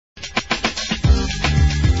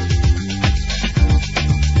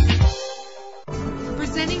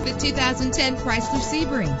2010 Chrysler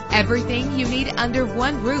Sebring. Everything you need under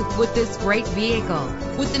one roof with this great vehicle.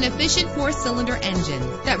 With an efficient 4-cylinder engine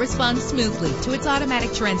that responds smoothly to its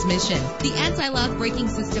automatic transmission, the anti-lock braking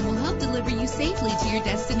system will help deliver you safely to your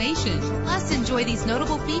destination. Plus, enjoy these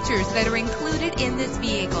notable features that are included in this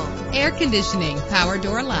vehicle: air conditioning, power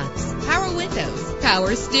door locks, power windows,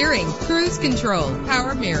 power steering, cruise control,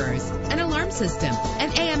 power mirrors, an alarm system,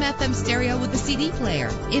 an AM/FM stereo with a CD player.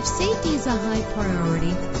 If safety is a high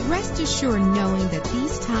priority, rest assured knowing that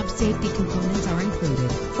these top safety components are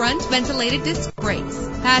included: front ventilated disc brakes,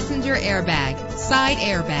 passenger airbag, side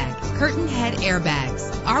airbag, curtain head airbags.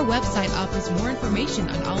 Our website offers more information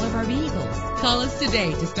on all of our vehicles. Call us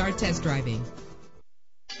today to start test driving.